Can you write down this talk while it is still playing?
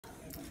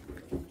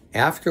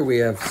After we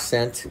have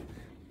sent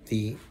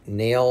the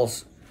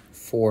nails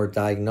for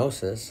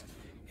diagnosis,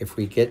 if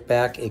we get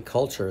back a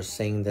culture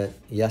saying that,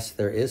 yes,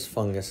 there is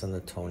fungus in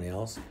the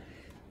toenails,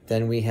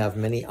 then we have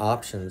many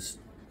options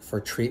for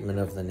treatment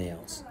of the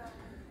nails.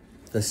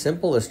 The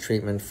simplest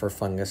treatment for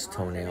fungus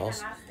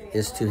toenails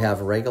is to have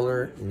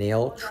regular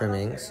nail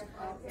trimmings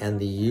and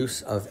the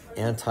use of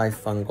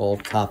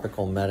antifungal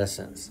topical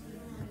medicines.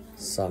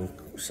 Some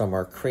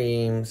are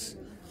creams,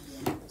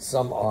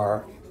 some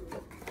are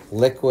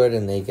liquid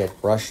and they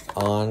get brushed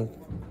on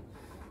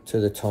to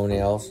the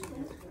toenails.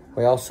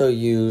 We also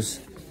use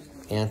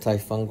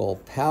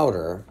antifungal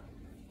powder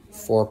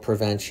for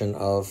prevention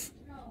of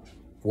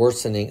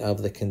worsening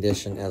of the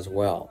condition as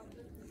well.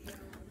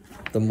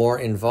 The more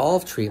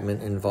involved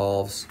treatment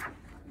involves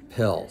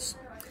pills.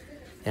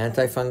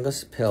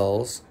 Antifungus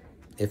pills,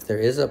 if there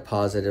is a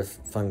positive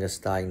fungus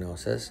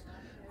diagnosis,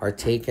 are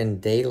taken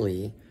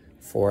daily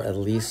for at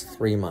least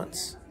 3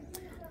 months.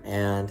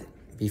 And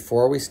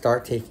before we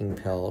start taking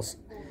pills,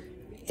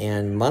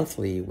 and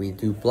monthly, we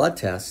do blood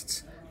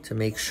tests to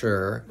make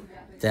sure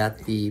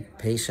that the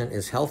patient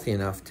is healthy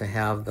enough to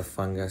have the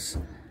fungus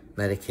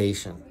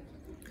medication.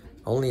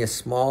 Only a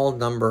small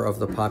number of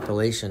the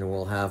population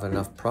will have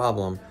enough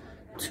problem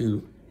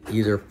to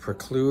either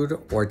preclude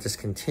or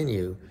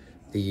discontinue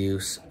the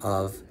use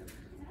of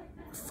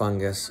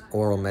fungus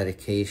oral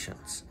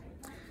medications.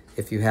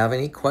 If you have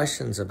any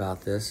questions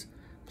about this,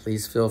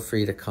 please feel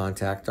free to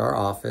contact our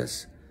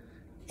office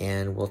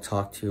and we'll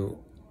talk to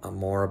you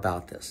more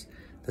about this.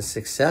 The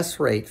success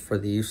rate for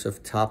the use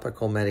of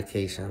topical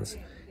medications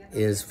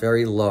is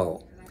very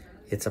low.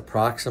 It's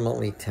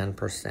approximately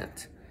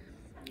 10%.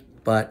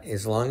 But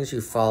as long as you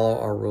follow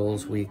our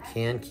rules, we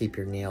can keep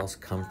your nails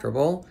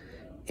comfortable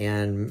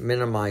and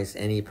minimize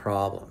any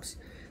problems.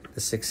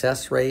 The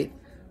success rate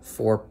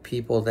for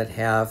people that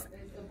have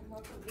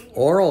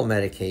oral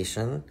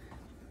medication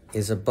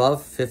is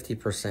above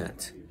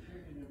 50%,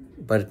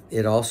 but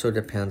it also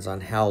depends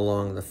on how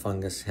long the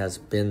fungus has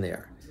been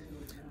there.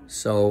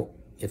 So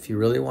if you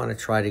really want to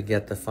try to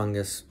get the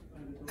fungus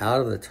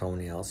out of the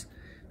toenails,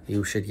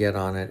 you should get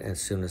on it as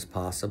soon as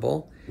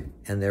possible.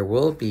 And there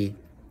will be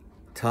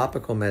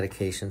topical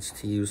medications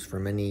to use for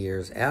many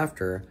years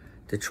after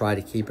to try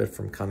to keep it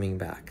from coming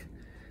back.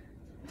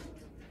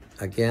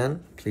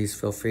 Again, please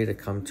feel free to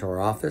come to our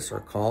office or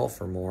call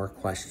for more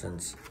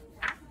questions.